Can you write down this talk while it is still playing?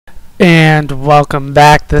And welcome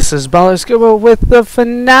back. This is Ballerscuba with the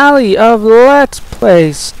finale of Let's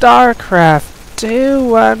Play Starcraft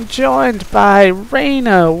 2. I'm joined by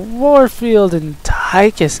Reyna, Warfield, and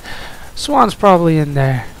Tychus. Swan's probably in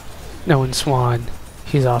there. Knowing Swan,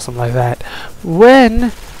 he's awesome like that.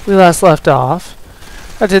 When we last left off,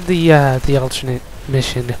 I did the alternate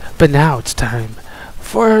mission, but now it's time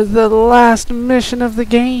for the last mission of the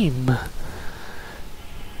game.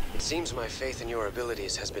 It seems my faith in your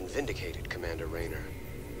abilities has been vindicated, Commander Rayner.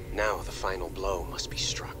 Now the final blow must be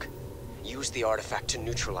struck. Use the artifact to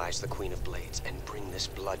neutralize the Queen of Blades and bring this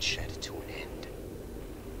bloodshed to an end.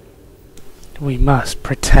 We must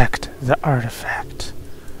protect the artifact.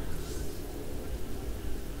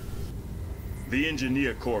 The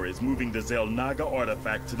Engineer Corps is moving the Xel'Naga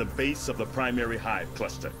artifact to the base of the primary hive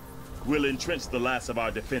cluster. We'll entrench the last of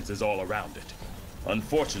our defenses all around it.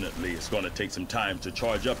 Unfortunately, it's going to take some time to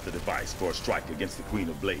charge up the device for a strike against the Queen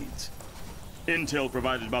of Blades. Intel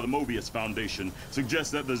provided by the Mobius Foundation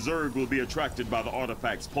suggests that the Zerg will be attracted by the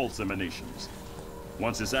artifact's pulse emanations.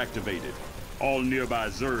 Once it's activated, all nearby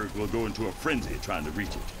Zerg will go into a frenzy trying to reach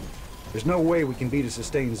it. There's no way we can beat a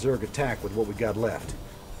sustained Zerg attack with what we got left.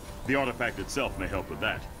 The artifact itself may help with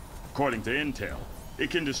that. According to Intel,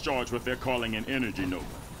 it can discharge what they're calling an energy nova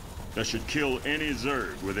that should kill any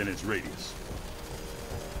Zerg within its radius.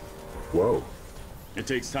 Whoa. It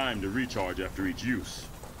takes time to recharge after each use.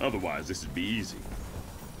 Otherwise, this would be easy.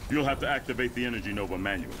 You'll have to activate the energy nova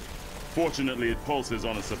manually. Fortunately, it pulses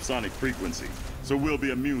on a subsonic frequency, so we'll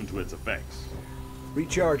be immune to its effects.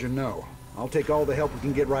 Recharge or no, I'll take all the help we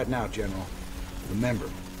can get right now, General. Remember,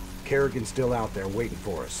 Kerrigan's still out there waiting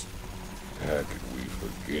for us. How could we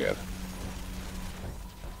forget?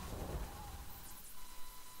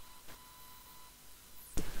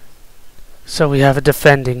 So we have a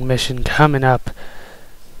defending mission coming up.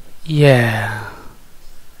 Yeah.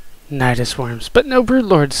 Nidus worms, but no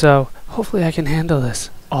broodlord, so hopefully I can handle this.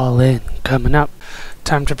 All in, coming up.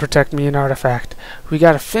 Time to protect me an artifact. We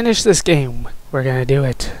gotta finish this game. We're gonna do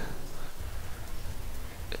it.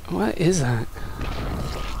 What is that?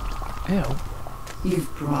 Ew.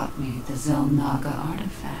 You've brought me the Xel'Naga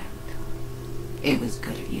artifact. It was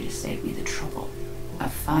good of you to save me the trouble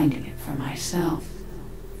of finding it for myself.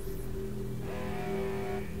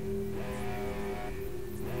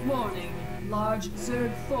 Warning. Large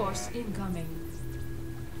Zerg force incoming.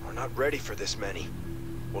 We're not ready for this many.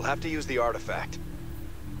 We'll have to use the artifact.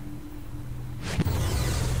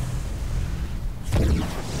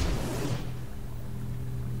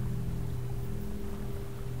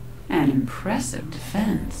 An impressive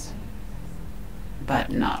defense, but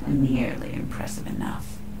not nearly impressive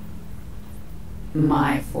enough.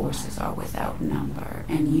 My forces are without number,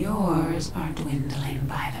 and yours are dwindling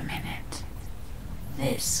by the minute.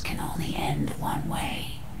 This can only end one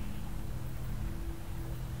way.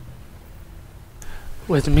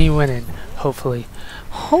 With me winning, hopefully.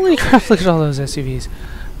 Holy crap, look at all those SUVs.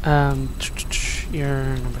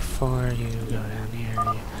 You're number 4, you go down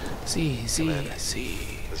here. C.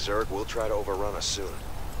 The Zerg will try to overrun us soon.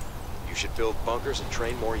 You should build bunkers and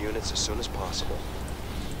train more units as soon as possible.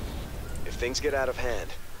 If things get out of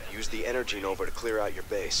hand, use the energy nova to clear out your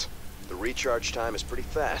base. The recharge time is pretty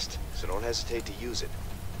fast, so don't hesitate to use it.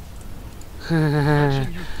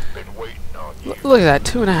 Look at that,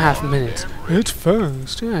 2.5 minutes. It's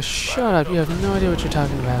fast. Yeah, shut up. You have no idea what you're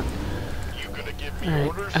talking about.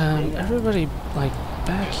 Alright, everybody, like,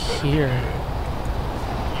 back here.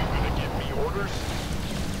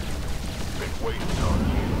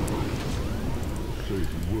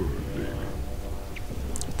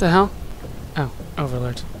 What the hell? Oh,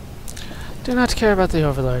 overlords. Do not care about the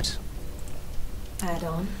overlords.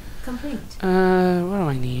 Add-on complete. What do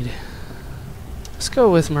I need? Let's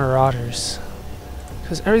go with marauders.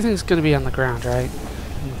 Because everything's going to be on the ground, right?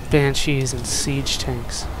 Banshees and siege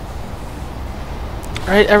tanks.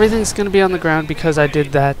 Right, everything's going to be on the ground because I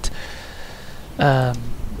did that, the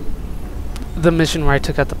mission where I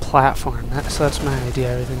took out the platform. So that's my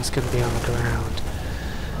idea, everything's going to be on the ground.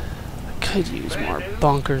 I could use more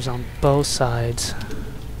bunkers on both sides.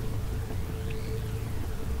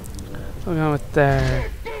 We'll go with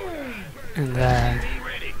there and there.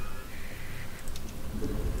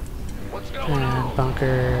 And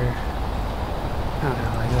bunker. I don't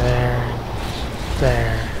know, like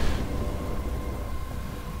there.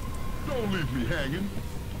 Don't leave me hanging.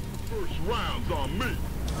 First round's on me.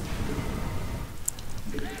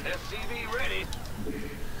 SCV ready.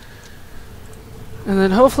 And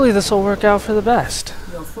then hopefully this will work out for the best.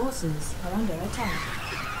 Your forces are under attack.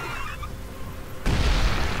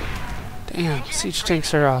 Damn, siege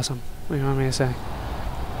tanks are awesome. What do you want me to say?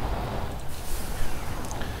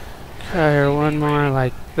 Fire one more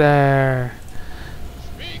like there.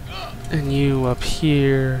 And you up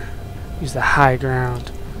here. Use the high ground.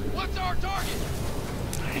 What's our target?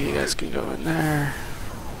 You guys can go in there.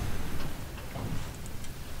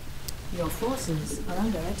 Your forces are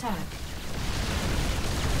under attack.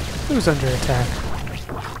 Who's under attack?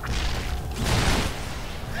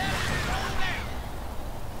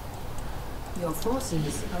 Your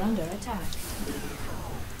forces are under attack.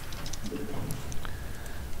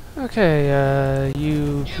 Okay,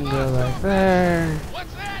 you can go like there.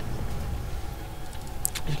 What's that?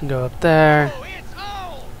 You can go up there. Oh, it's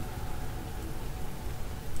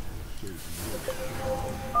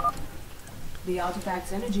on! The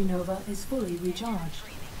artifact's energy nova is fully recharged.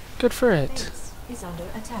 Good for it. Base is under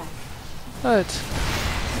attack. But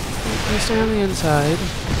you stay on the inside.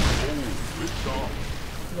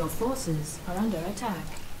 Your forces are under attack.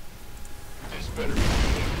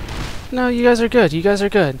 No, you guys are good. You guys are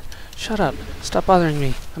good. Shut up. Stop bothering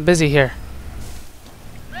me. I'm busy here.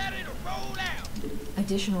 Ready to roll out!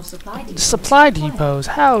 Additional supply depots. Supply required. depots?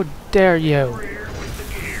 How dare you?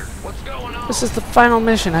 What's going on? This is the final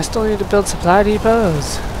mission. I still need to build supply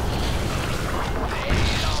depots.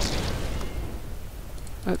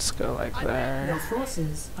 Let's go like Your there.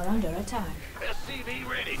 forces are under attack. SCV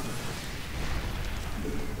ready.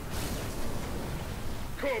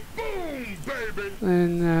 Kaboom, baby!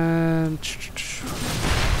 And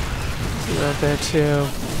do that there too.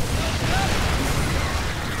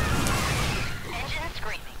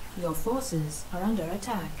 Your forces are under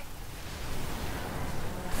attack.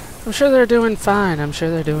 I'm sure they're doing fine. I'm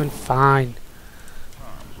sure they're doing fine.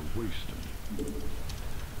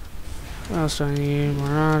 What else do I need?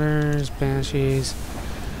 Marauders, banshees.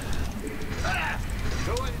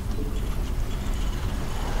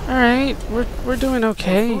 Alright, we're doing Your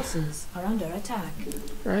okay. forces are under attack.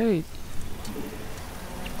 Right.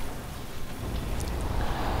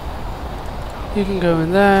 You can go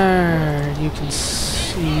in there. You can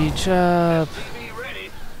siege up.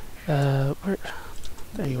 Where?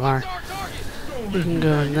 There you are. You can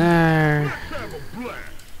go in there.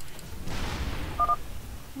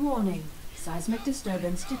 Warning. Seismic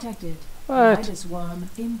disturbance detected. What? Nidus worm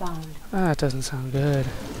inbound. That doesn't sound good.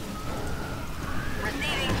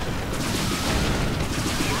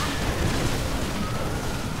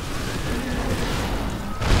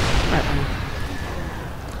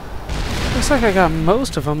 Looks like I got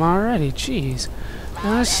most of them already. Jeez.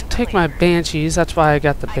 Now let's take my banshees. That's why I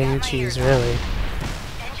got the banshees, really.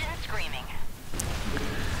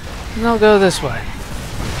 And they'll go this way.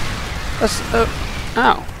 Let's.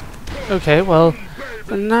 Ow. Okay. Well,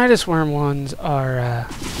 the Nidus worm ones are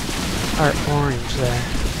orange there.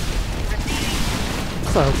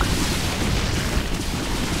 Cloak.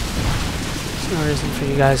 There's no reason for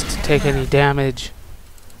you guys to take any damage.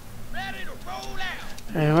 Ready to roll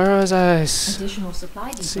out! Alright, where was I? Additional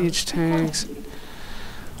supply depots Siege required. tanks.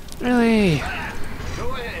 Really? Go ahead. Go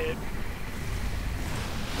ahead.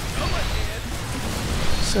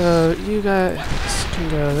 So you guys can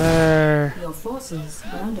go there. Your forces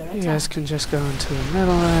are under You guys attack. can just go into the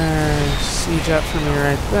middle there. Siege up for me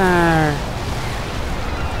right there.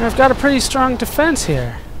 And I've got a pretty strong defense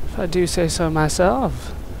here, if I do say so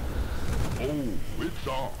myself.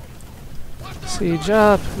 Siege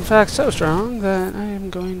up. In fact, so strong that I am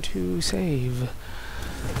going to save.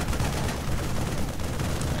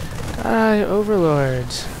 Die,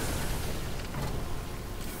 overlords.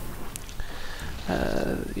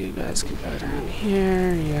 You guys can go down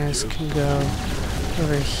here. You guys can go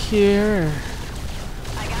over here.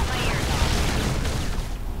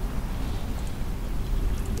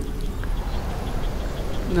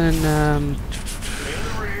 And then,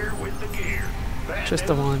 just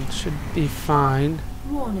the one should be fine.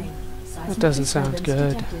 Warning. Seismic doesn't sound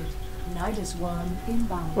disturbance good. detected. Nidus worm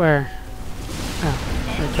inbound. Where?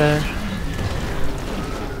 Oh, right there.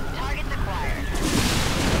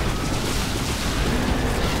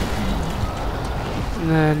 And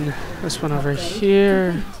then this one over Upgrade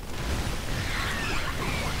here. complete.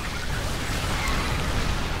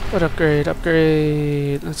 What upgrade?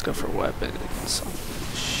 Upgrade. Let's go for weapons.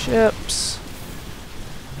 Ships.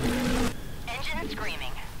 Engine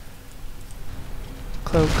screaming.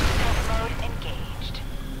 Cloak. Mode engaged.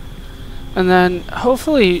 And then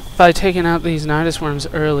hopefully by taking out these Nidus worms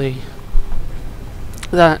early,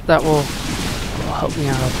 that will help me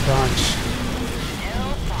out a bunch.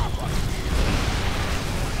 No problem.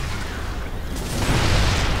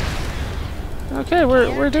 Okay,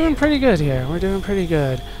 we're doing pretty good here. We're doing pretty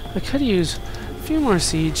good. I could use a few more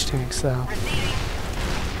siege tanks though. Receiving.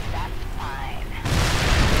 That's fine.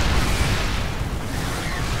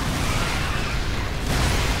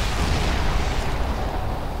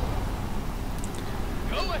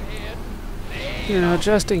 You know,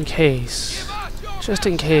 just in case. Just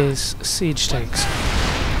in case siege tanks.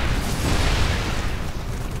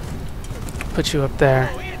 Put you up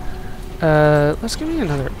there. Let's give me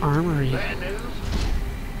another armory.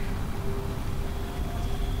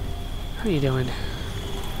 How you doing?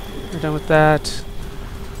 We're done with that.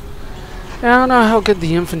 I don't know how good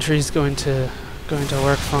the infantry is going to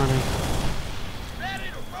work for me.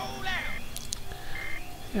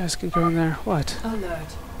 You guys can go in there. What?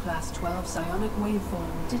 Alert. Class 12 psionic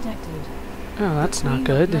waveform detected. Oh, that's not Queen of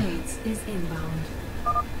good. Blades is inbound.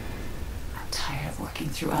 I'm tired of working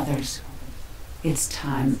through others. It's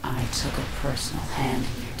time I took a personal hand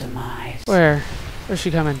in your demise. Where? Where's she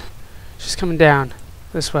coming? She's coming down.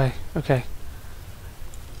 This way. Okay.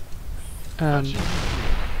 Your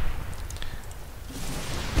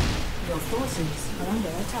forces are under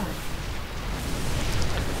attack.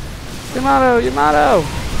 Yamato! Yamato!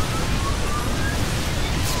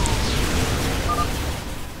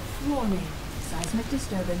 Warning. Seismic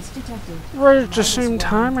disturbance detected. Right at the same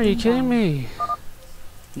time? Are you kidding me?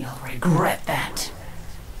 You'll regret that.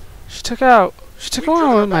 She took one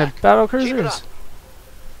of my battle cruisers.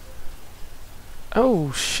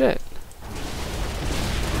 Oh shit.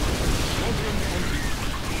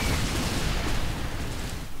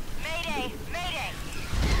 Mayday! Mayday!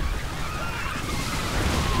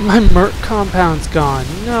 My Merc compound's gone.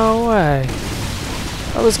 No way.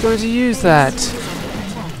 I was going to use that. I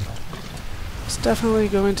was definitely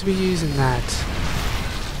going to be using that.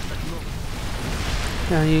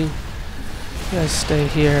 Now you guys stay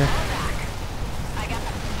here. I got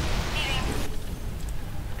them.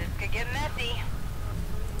 This could get messy.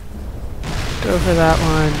 Go for that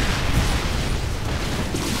one.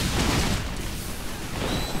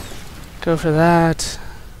 Go for that.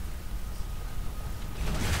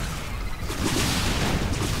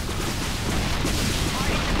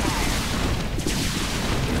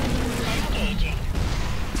 Engaging.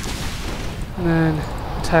 And then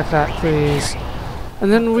attack that, please.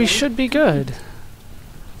 And then we should be good.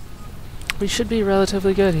 We should be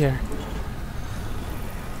relatively good here.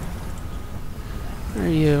 Where are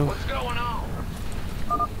you?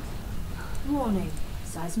 Warning.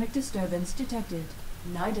 Seismic disturbance detected.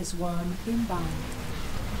 Nidus worm inbound.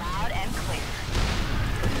 Loud and clear.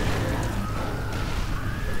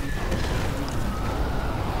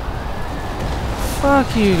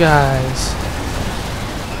 Fuck you guys.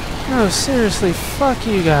 No, seriously, fuck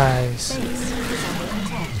you guys.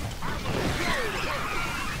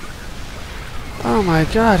 Oh my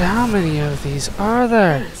god, how many of these are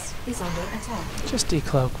there? Base is under attack. Just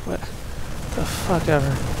decloak. What the fuck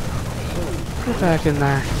ever. Get back in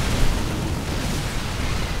there.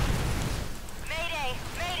 Mayday!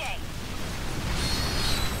 Mayday!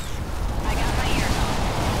 I got my ear.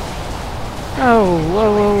 Oh,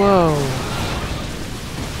 whoa, whoa, whoa.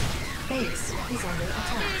 Base is under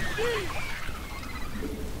attack.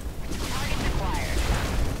 Targets acquired.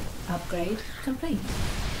 Upgrade complete.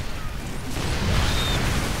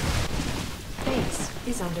 Base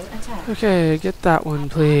is under attack. Okay, get that one,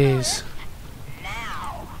 please.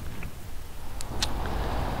 Now.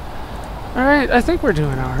 Alright, I think we're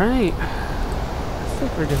doing alright. I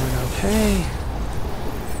think we're doing okay.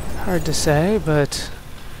 Hard to say, but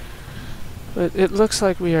it looks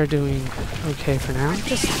like we are doing okay for now.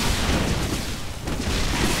 Just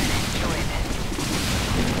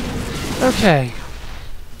okay.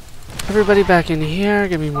 Everybody back in here.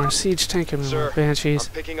 Give me more siege tank. Give me more Sir, banshees.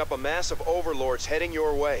 I'm picking up a mass of overlords heading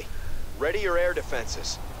your way. Ready your air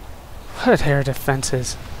defenses. What air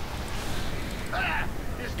defenses?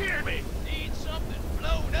 You scared me. Need something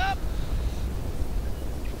blown up?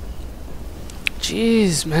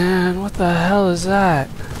 Jeez, man, what the hell is that?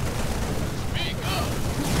 Speak up.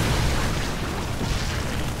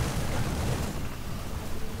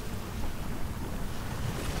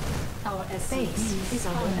 Our base is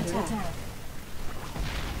under attack.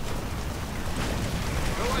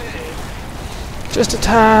 Just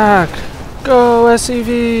attack! Go,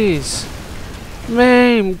 SCVs!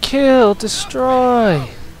 Maim, kill, destroy!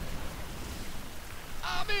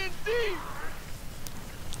 I'm in deep.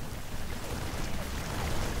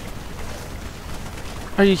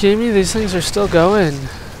 Are you kidding me? These things are still going.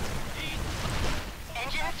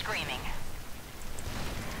 Engine screaming.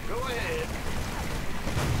 Go ahead.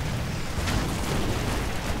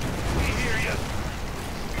 We hear you.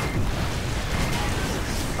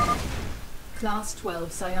 Class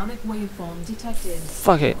 12 psionic waveform detected.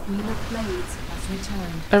 Fuck it. Queen of Blades has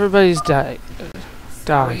returned. Everybody's die.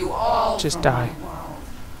 Die. You all Just from die. my world.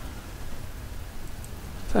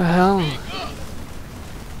 The hell?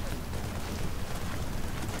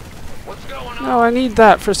 What's going on? No, I need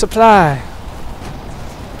that for supply.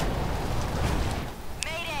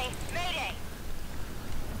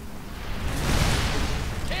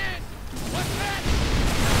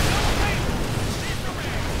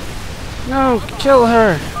 No, kill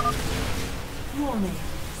her. Warning.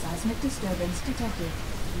 Seismic disturbance detected.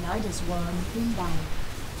 Nidus worm inbound.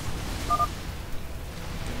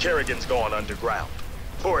 Kerrigan's gone underground.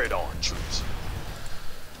 Pour it on, troops.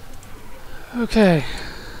 Okay.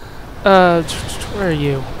 Where are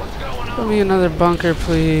you? Put me another bunker,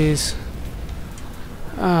 please.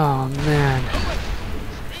 Oh, man.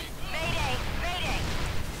 Mayday! Mayday!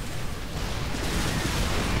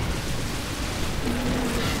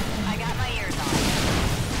 I got my ears on.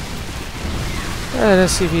 That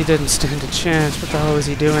SCV didn't stand a chance. What the hell is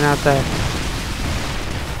he doing out there?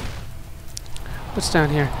 What's down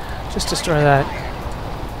here? Just destroy that.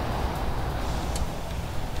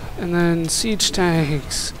 And then siege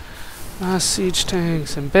tanks. Siege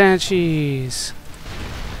tanks and banshees.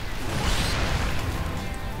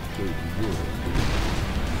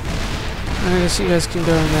 I guess you guys can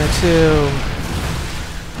go in there too.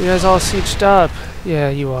 You guys all sieged up? Yeah,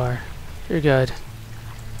 you are. You're good.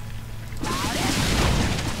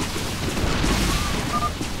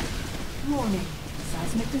 Warning.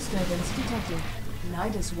 Seismic disturbance detected.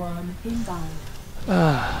 Nidus worm inbound.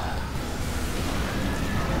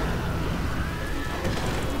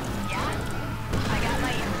 I got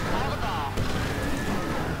my ears. Call the ball.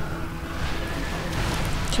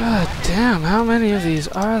 God damn, how many of these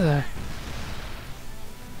are there?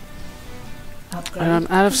 Upgrade And I'm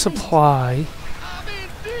out of complete. supply. I'm in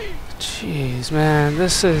deep. Jeez, man,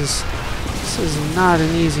 this is not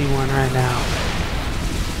an easy one right now.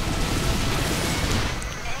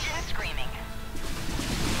 Engine screaming.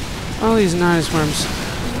 All these Nidus worms.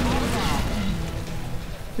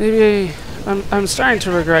 Maybe I'm starting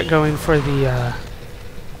to regret going for the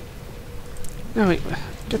no wait,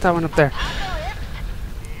 get that one up there.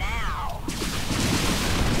 Now.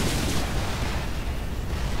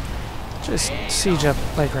 Just siege up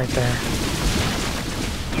like right there.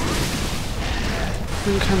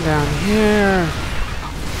 Then come down here.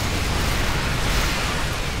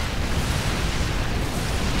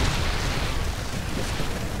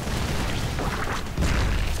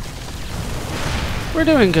 We're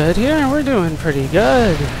doing good here. We're doing pretty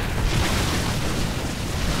good.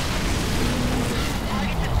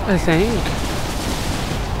 I think.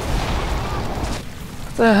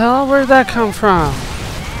 What the hell? Where'd that come from?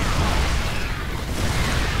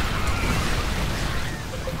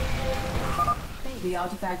 The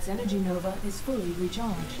artifact's energy nova is fully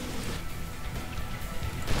recharged.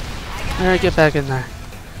 Alright, get back in there.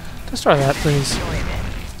 Destroy that, please.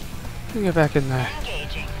 Get back in there.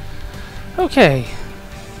 Engaging. Okay.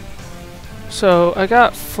 So, I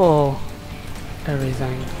got full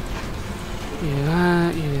everything. You do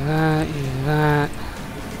that, you do that, you do that.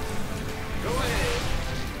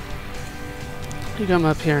 You come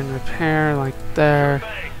up here and repair like there.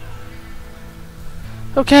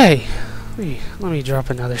 Okay. Let me drop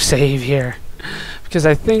another save here. Because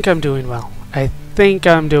I think I'm doing well. I think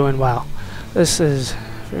I'm doing well. This is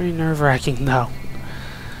very nerve-wracking though.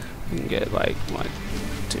 I can get like, what,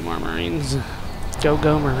 2 more Marines? Go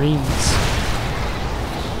Marines.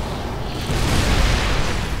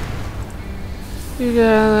 You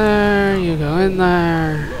go there, you go in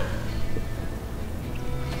there.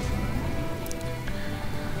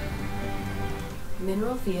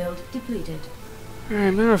 Mineral field depleted.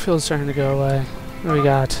 Alright, mineral field's starting to go away. What do we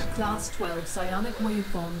got? Class 12 psionic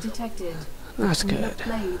waveform detected. That's Queen good. of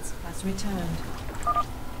Blades has returned.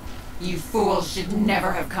 You fools should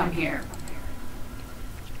never have come here.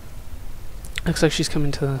 Looks like she's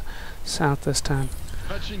coming to the south this time.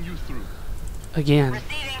 Patching you through. Again.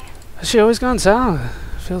 Receiving. Has she always gone south?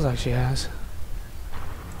 Feels like she has.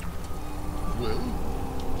 Well,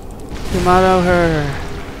 Yamato her.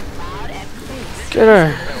 Loud and Get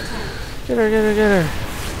her. Get her, get her, get her.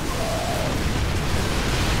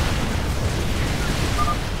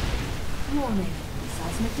 Warning.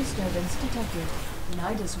 Seismic disturbance detected.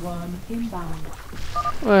 Nidus worm inbound.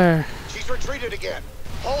 Where? She's retreated again.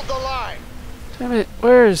 Hold the line. Damn it,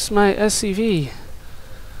 where's my SCV?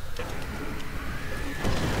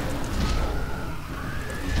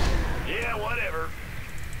 Yeah, whatever.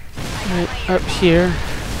 Right up here.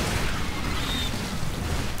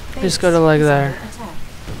 Just go to like there. Attack.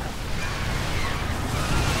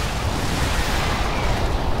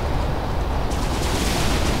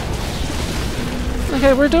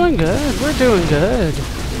 Okay, we're doing good. We're doing good.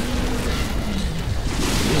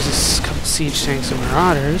 There's a couple siege tanks and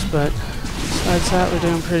marauders, but besides that, we're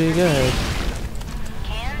doing pretty good.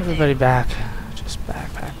 Everybody back. Just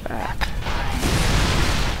back, back, back.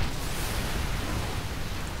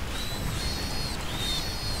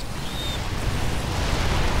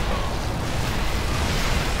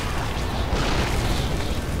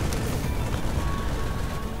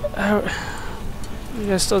 Oh, you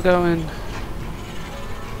guys still going?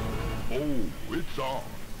 Oh, it's on.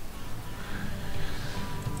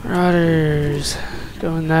 Marauders,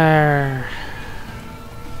 going there.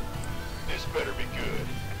 This better be good.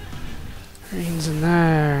 Marines in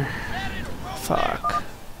there. Fuck.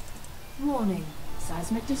 Warning.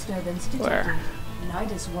 Seismic disturbance detected. Where?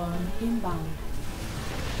 Nidus 1 inbound.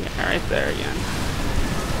 Yeah, right there again.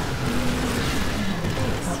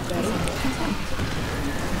 Upgrade complete.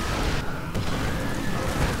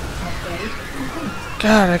 Upgrade complete.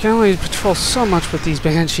 God, I can only patrol so much with these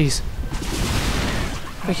banshees.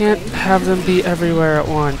 I can't have them be everywhere at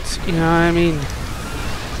once. You know what I mean?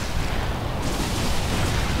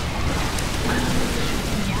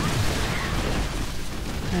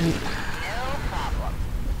 Right. No problem.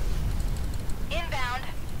 Inbound.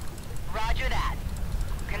 Roger that.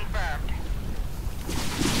 Confirmed.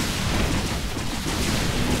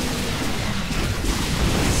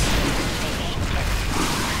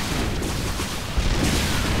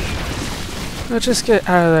 No, just get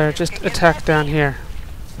out of there. Just attack down here.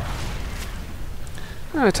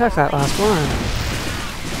 No, attack that last one.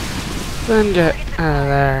 Then get out of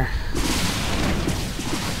there.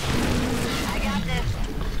 I got this.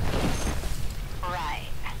 Right.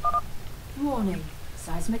 Warning.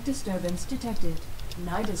 Seismic disturbance detected.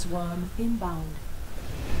 Nidus 1 inbound.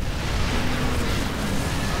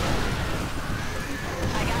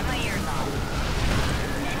 I got my ears on.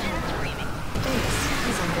 Engine screaming. Base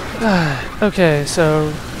is under attack. Okay,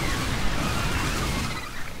 so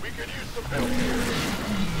We could use some help here.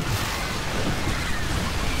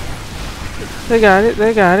 they got it.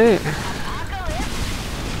 They got it. I'll go in.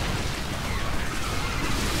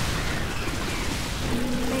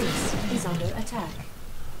 Base is under attack.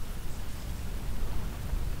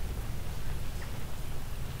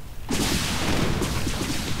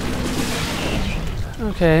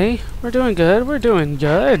 Okay, we're doing good. We're doing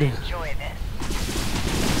good. Enjoy this.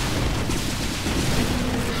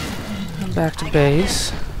 I'm back to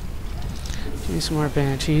base. Give me some more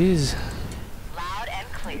banshees. Loud and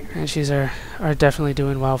clear. Banshees are definitely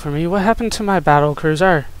doing well for me. What happened to my battle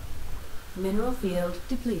cruiser? Mineral field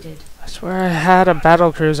depleted. I swear I had a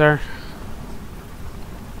battle cruiser.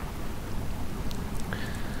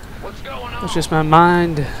 What's going on? It's just my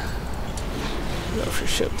mind. Go for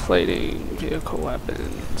ship plating, vehicle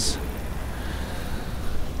weapons.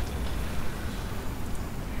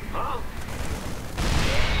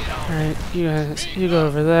 Alright, you guys, you go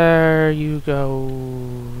over there, you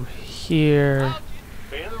go here.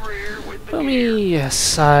 In the rear with the Let me a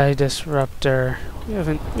side disruptor. We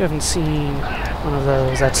haven't seen one of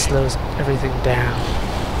those that slows everything down.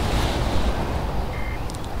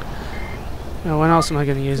 Now, when else am I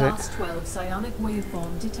going to use it? Class 12 psionic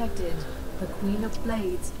waveform detected. The Queen of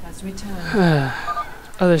Blades has returned.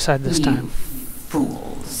 Other side this You time.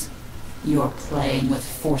 fools. You're playing with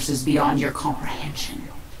forces beyond your comprehension.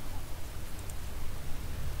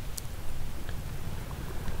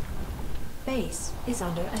 Base is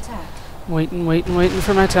under attack. Waiting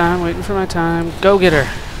for my time, waiting for my time. Go get her.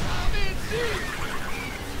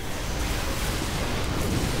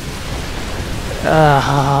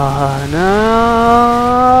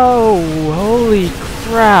 No! Holy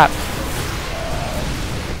crap.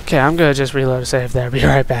 Okay, I'm gonna just reload a save there. Be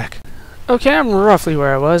right back. Okay, I'm roughly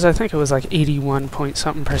where I was. I think it was like 81 point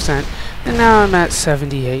something %. And now I'm at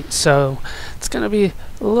 78, so it's gonna be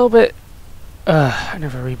a little bit... I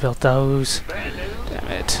never rebuilt those. Damn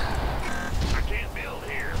it. I can't build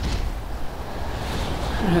here.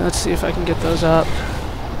 Alright, let's see if I can get those up.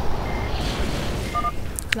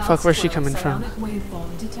 Class Fuck, where's she 12 coming from? psionic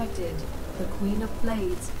waveform detected. The Queen of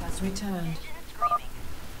Blades has returned.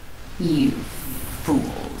 You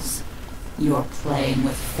fools. You're playing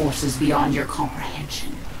with forces beyond your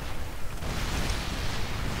comprehension.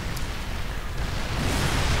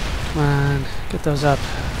 Come on, get those up.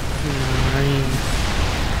 Marine.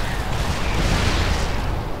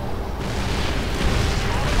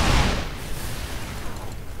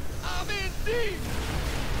 I'm in deep.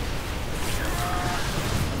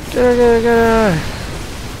 Get her, get her, get her!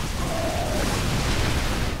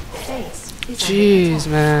 Base is Jeez, under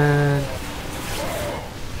attack. man.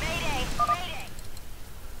 Mayday. Mayday.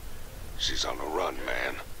 She's on the run,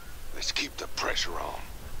 man. Let's keep the pressure on.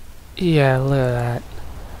 Yeah, look at that.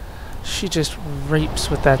 She just rapes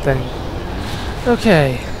with that thing.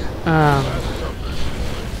 Okay.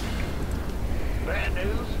 Bad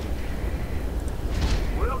news?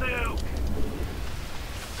 Will do.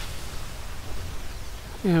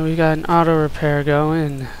 Yeah, we got an auto repair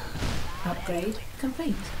going. Upgrade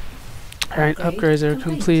complete. Alright, Upgrade upgrades are complete.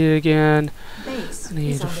 completed again. Base I need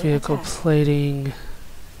is under vehicle attack. plating.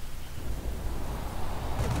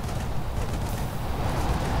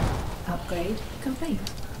 Upgrade complete.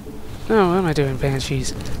 No, what am I doing,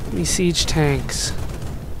 Banshees? Give me siege tanks.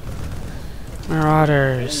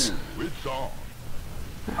 Marauders. It's on.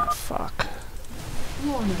 Ah, fuck.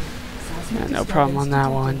 Warning. Seismic Yeah, no problem on that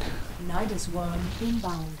disturbance one. detected. Nidus worm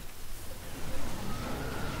inbound.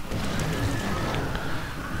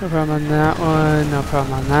 No problem on that one. No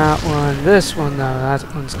problem on that one. This one, though,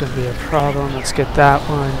 that one's going to be a problem. Let's get that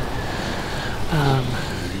one.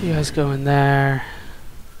 You guys go in there.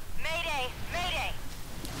 Mayday! Mayday!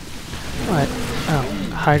 What? Oh,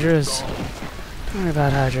 Hydras. Don't worry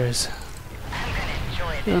about Hydras. I'm gonna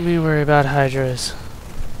enjoy this. Let me worry about Hydras.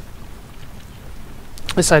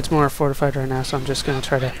 This side's more fortified right now, so I'm just gonna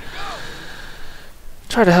try to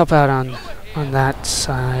help out on that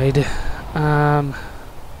side. There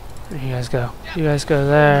you guys go. You guys go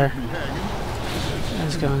there. You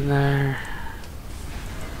guys go in there.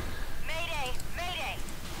 Mayday! Mayday!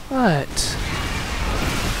 What?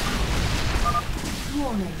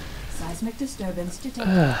 Warning. Seismic disturbance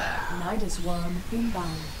detected. Nidus worm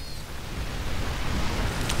inbound.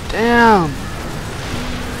 Damn!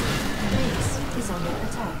 Base is under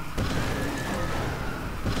attack.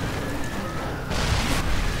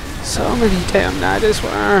 So many damn Nidus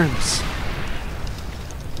worms.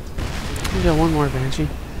 We got one more Banshee.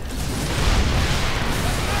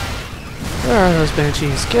 Where are those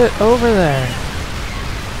Banshees? Get over there.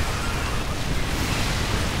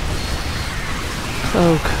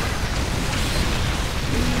 Cloak.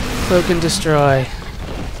 Cloak and destroy.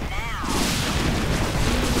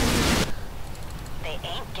 They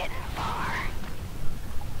ain't getting far.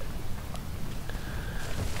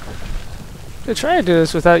 I try to do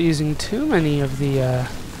this without using too many of the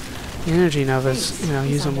energy novas. You know,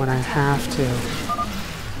 use them when I have to.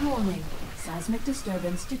 Warning. Seismic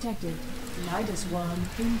disturbance detected. Nidus worm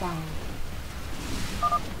inbound.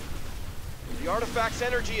 The artifact's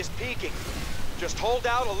energy is peaking. Just hold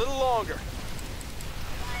out a little longer.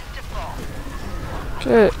 Time to fall.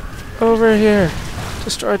 Get over here.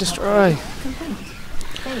 Destroy, destroy. Complete.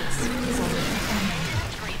 Base is under attack.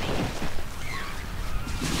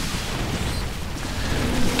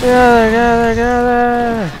 Gather, gather,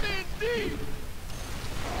 gather.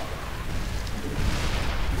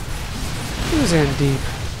 Who's in deep?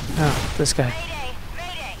 Oh, this guy.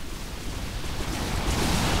 Mayday!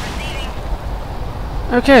 Mayday!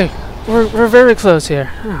 Receiving. Okay, we're very close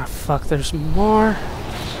here. Ah, fuck, there's more.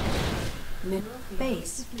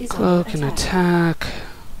 Base is Cloak and under attack. attack.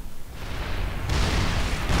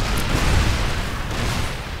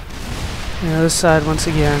 Yeah, this side once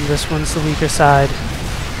again. This one's the weaker side.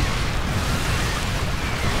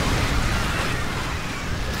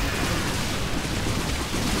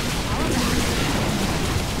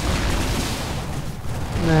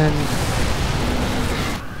 And then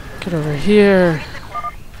get over here.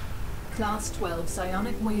 Class 12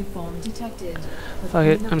 psionic waveform detected. The Fuck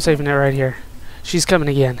it, Queen of I'm saving it right here. She's coming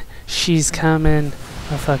again. She's coming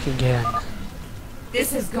a fucking again.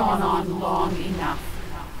 This has gone on long enough.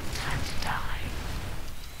 Time to die.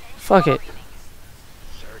 Fuck it.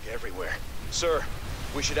 Zerg everywhere. Sir,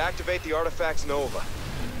 we should activate the artifact's Nova.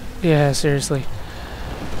 Yeah, seriously.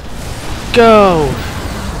 Go!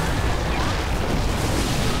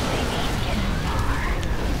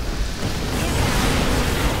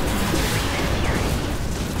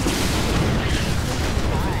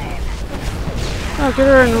 Oh, get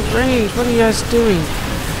her in range. What are you guys doing?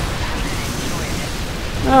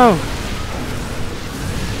 No!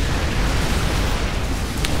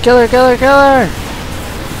 Kill her, kill her, kill her!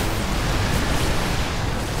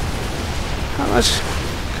 How much?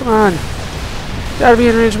 Come on. Gotta be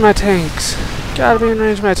in range of my tanks. Gotta be in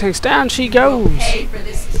range of my tanks. Down she goes! Pay for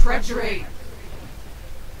this treachery.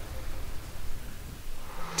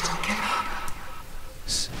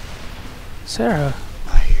 Sarah.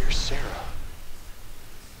 I hear Sarah.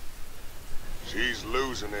 She's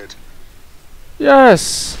losing it.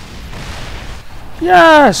 Yes!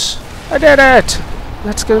 Yes! I did it!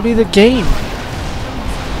 That's gonna be the game.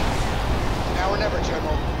 Now or never,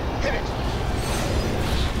 General. Hit it.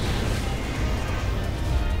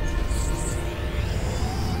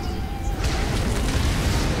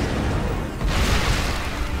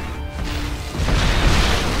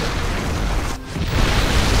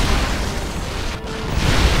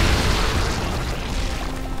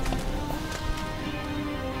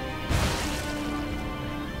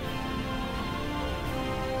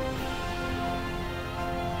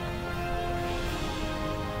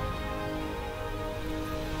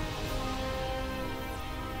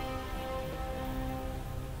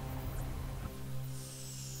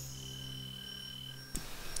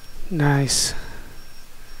 Nice.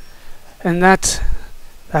 And that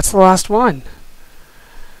that's the last one.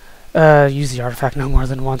 Use the artifact no more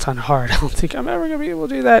than once on hard. I don't think I'm ever going to be able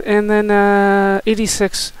to do that. And then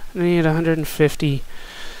 86, I need 150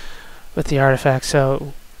 with the artifact.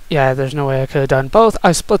 So, yeah, there's no way I could have done both.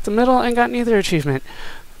 I split the middle and got neither achievement.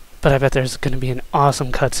 But I bet there's going to be an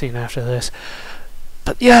awesome cutscene after this.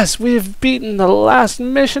 But yes, we've beaten the last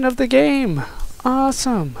mission of the game.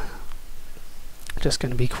 Awesome. Just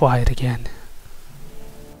going to be quiet again.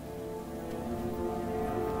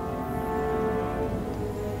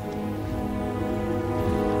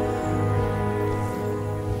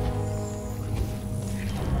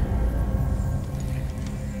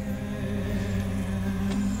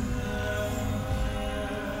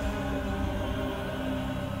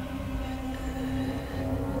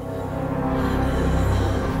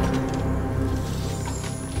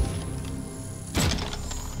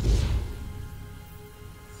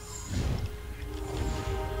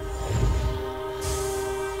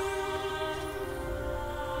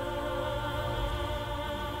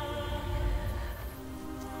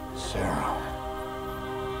 Sarah.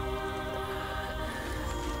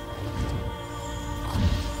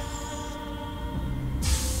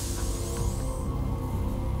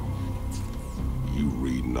 You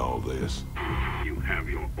reading all this? You have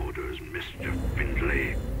your orders, Mr.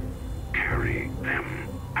 Findlay. Carry them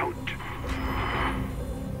out.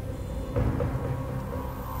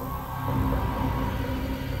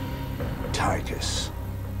 Titus,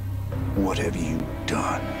 what have you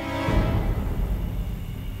done?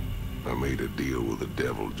 I made a deal with the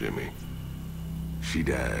devil, Jimmy. She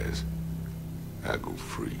dies, I go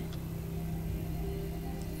free.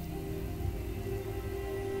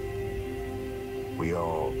 We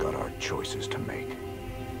all got our choices to make.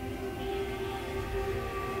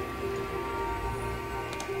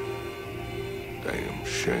 Damn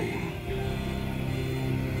shame.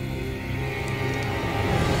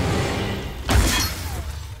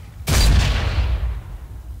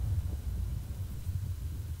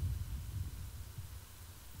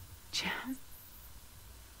 Chaz?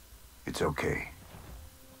 It's okay.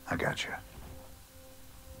 I got you.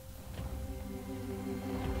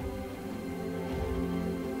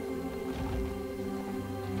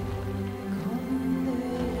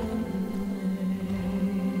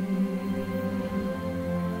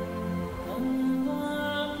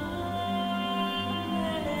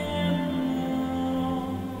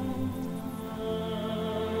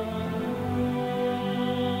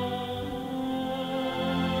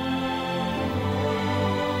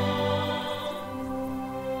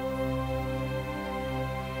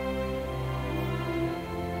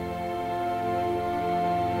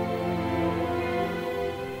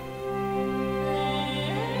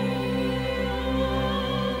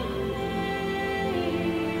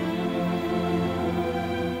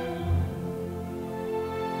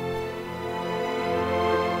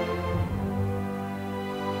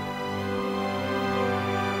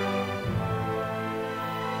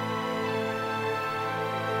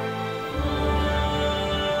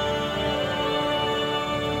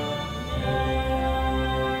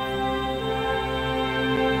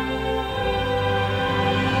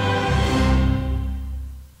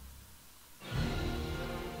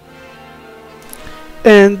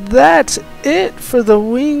 And that's it for the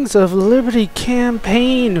Wings of Liberty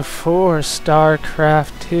campaign for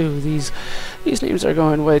StarCraft 2. These names are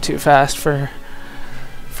going way too fast for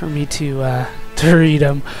me to read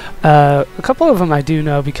them. A couple of them I do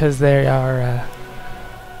know because they are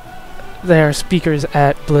speakers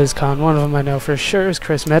at BlizzCon. One of them I know for sure is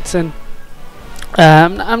Chris Metzen.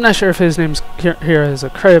 I'm not sure if his name's here as a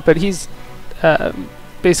credit, but he's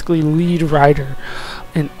basically lead writer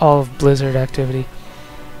in all of Blizzard activity.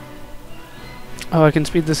 Oh, I can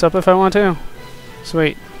speed this up if I want to.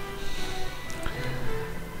 Sweet.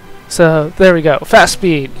 So, there we go. Fast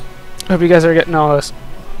speed. Hope you guys are getting all this.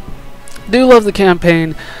 Do love the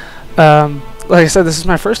campaign. Like I said, this is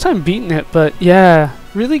my first time beating it, but yeah,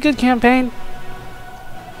 really good campaign.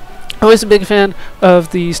 Always a big fan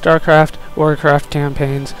of the Starcraft, Warcraft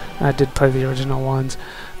campaigns. I did play the original ones.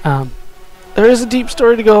 There is a deep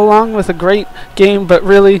story to go along with a great game, but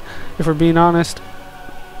really, if we're being honest,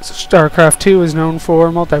 StarCraft 2 is known for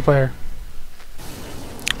multiplayer.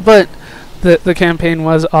 But the campaign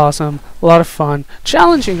was awesome, a lot of fun,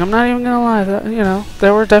 challenging. I'm not even gonna lie.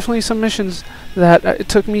 There were definitely some missions that it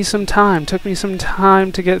took me some time to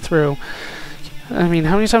get through. I mean,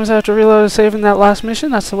 how many times I have to reload a save in that last mission?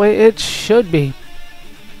 That's the way it should be.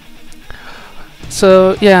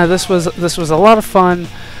 So yeah, this was a lot of fun.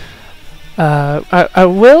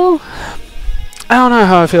 I don't know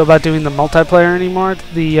how I feel about doing the multiplayer anymore,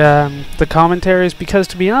 the commentaries, because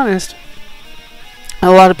to be honest, a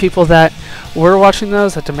lot of people that were watching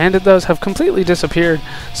those, that demanded those, have completely disappeared.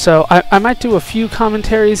 So I might do a few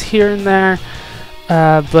commentaries here and there,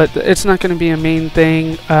 but it's not going to be a main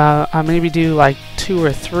thing. I maybe do like 2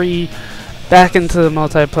 or 3 back into the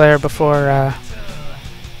multiplayer before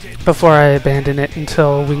I abandon it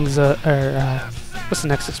until Wings what's the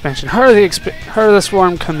next expansion? Heart of the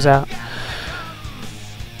Swarm comes out.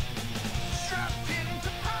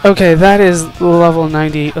 Okay, that is level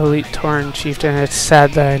 90 Elite Tauren Chieftain. It's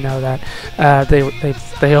sad that I know that.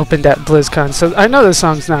 They opened at BlizzCon, so I know this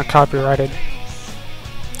song's not copyrighted.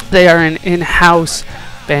 They are an in-house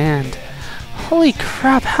band. Holy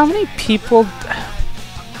crap, how many people...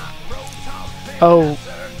 Oh,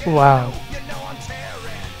 wow.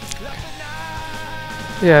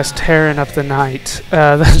 Yes, Tearing Up the Night.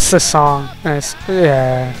 That's the song.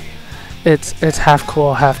 Yeah. It's half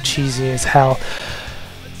cool, half cheesy as hell.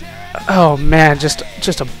 Oh man, just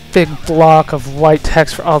a big block of white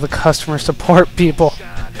text for all the customer support people.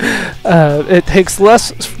 It takes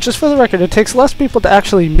less, just for the record, it takes less people to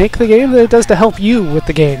actually make the game than it does to help you with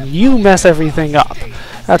the game. You mess everything up.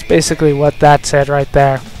 That's basically what that said right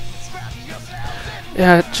there.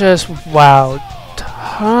 Yeah, just wow.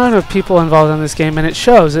 Ton of people involved in this game, and it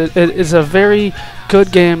shows. It is a very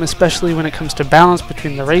good game, especially when it comes to balance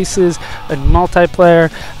between the races and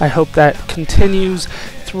multiplayer. I hope that continues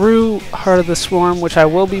through Heart of the Swarm, which I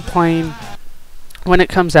will be playing when it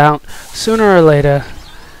comes out, sooner or later.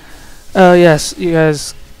 Oh yes, you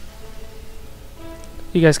guys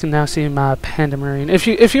can now see my Panda Marine. If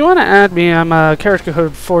you want to add me, I'm character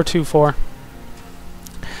code 424.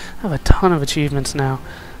 I have a ton of achievements now.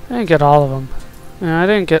 I didn't get all of them. I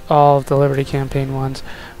didn't get all of the Liberty Campaign ones.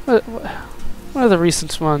 What are the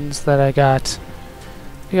recent ones that I got?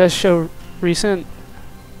 You guys show recent?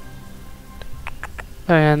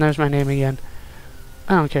 Oh yeah, and there's my name again.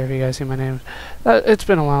 I don't care if you guys see my name. It's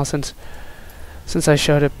been a while since I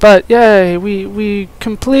showed it, but yay, we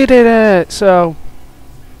completed it. So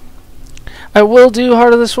I will do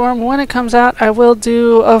Heart of the Swarm when it comes out. I will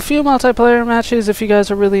do a few multiplayer matches if you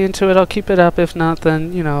guys are really into it. I'll keep it up. If not,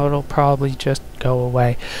 then you know it'll probably just go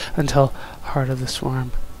away until Heart of the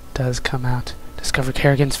Swarm does come out. Discover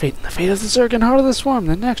Kerrigan's fate and the fate of the Zerg in Heart of the Swarm,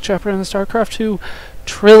 the next chapter in the StarCraft 2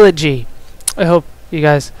 trilogy. I hope you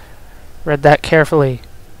guys read that carefully.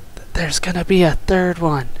 There's gonna be a third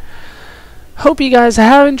one. Hope you guys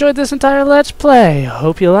have enjoyed this entire Let's Play.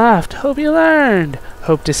 Hope you laughed. Hope you learned.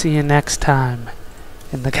 Hope to see you next time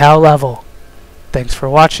in the cow level. Thanks for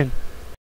watching.